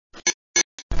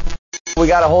We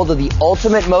got a hold of the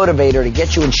ultimate motivator to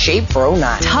get you in shape for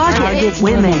 09. Target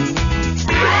women.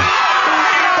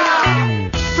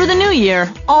 For the new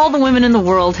year, all the women in the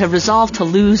world have resolved to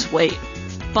lose weight.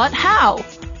 But how?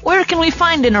 Where can we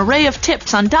find an array of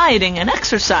tips on dieting and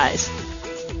exercise?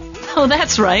 Oh,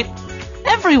 that's right.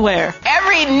 Everywhere.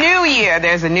 Every new year,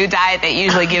 there's a new diet that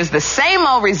usually gives the same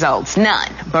old results. None.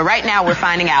 But right now, we're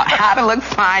finding out how to look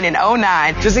fine in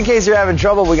 09. Just in case you're having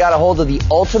trouble, we got a hold of the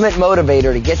ultimate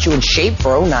motivator to get you in shape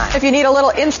for 09. If you need a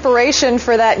little inspiration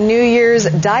for that New Year's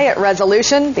diet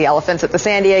resolution, the elephants at the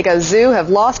San Diego Zoo have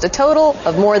lost a total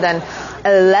of more than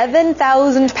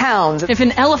 11,000 pounds. If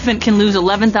an elephant can lose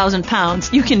 11,000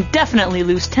 pounds, you can definitely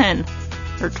lose 10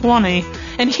 or 20.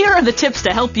 And here are the tips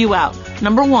to help you out.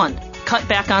 Number 1, cut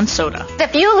back on soda.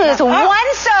 If you lose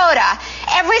one soda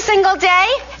every single day,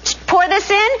 pour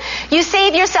this in, you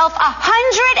save yourself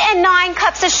 109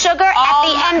 cups of sugar at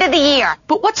the end of the year.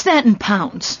 But what's that in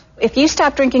pounds? If you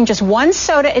stop drinking just one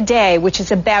soda a day, which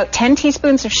is about 10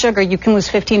 teaspoons of sugar, you can lose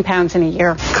 15 pounds in a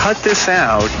year. Cut this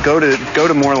out. Go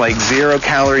to more like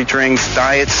 0-calorie drinks,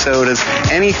 diet sodas,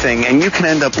 anything, and you can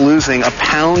end up losing a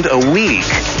pound a week.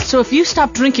 So if you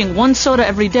stop drinking one soda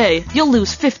every day, you'll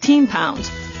lose 15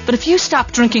 pounds. But if you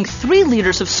stop drinking 3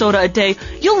 liters of soda a day,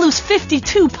 you'll lose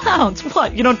 52 pounds.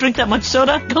 What, you don't drink that much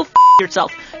soda? Go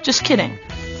yourself. Just kidding.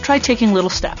 Try taking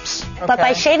little steps. But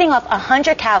by shaving off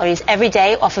 100 calories every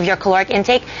day off of your caloric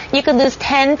intake, you could lose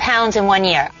 10 pounds in 1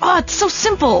 year. Oh, it's so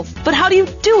simple. But how do you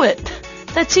do it?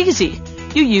 That's easy.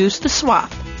 You use the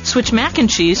swap. Switch mac and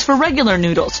cheese for regular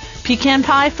noodles, pecan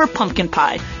pie for pumpkin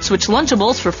pie, switch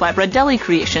Lunchables for flatbread deli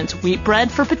creations, wheat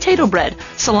bread for potato bread,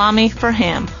 salami for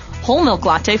ham, whole milk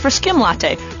latte for skim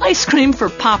latte, ice cream for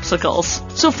popsicles.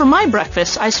 So for my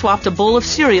breakfast, I swapped a bowl of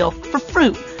cereal for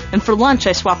fruit, and for lunch,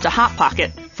 I swapped a Hot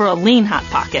Pocket for a lean Hot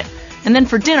Pocket. And then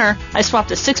for dinner, I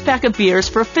swapped a 6-pack of beers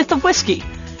for a 5th of whiskey.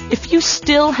 If you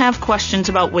still have questions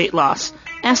about weight loss,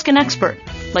 ask an expert,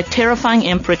 like terrifying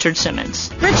Imp Richard Simmons.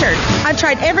 Richard, I've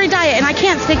tried every diet and I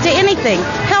can't stick to anything.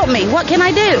 Help me. What can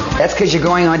I do? That's because you're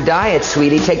going on diet,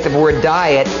 sweetie. Take the word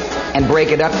diet and break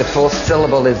it up. The full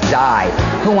syllable is die.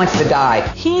 Who wants to die?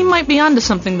 He might be onto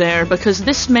something there, because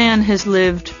this man has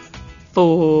lived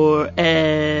forever.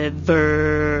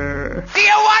 Do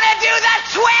you want to do the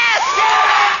twist?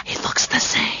 He looks the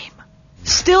same.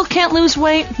 Still can't lose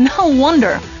weight? No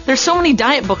wonder. There's so many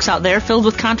diet books out there filled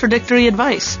with contradictory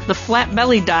advice. The flat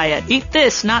belly diet. Eat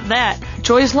this, not that.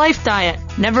 Joy's Life diet.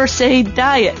 Never say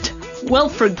diet. Well,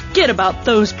 forget about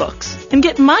those books. And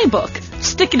get my book,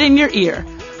 Stick It in Your Ear.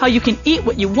 How you can eat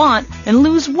what you want and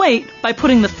lose weight by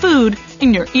putting the food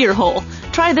in your ear hole.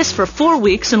 Try this for 4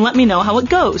 weeks and let me know how it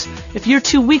goes. If you're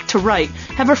too weak to write,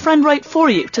 have a friend write for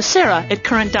you to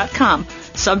Sarah@current.com.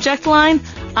 Subject line,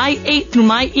 I ate through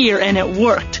my ear and it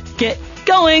worked. Get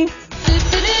going!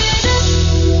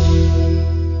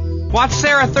 Watch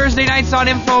Sarah Thursday nights on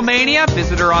Infomania.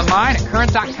 Visit her online at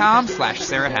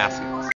current.com/Sarah Haskell.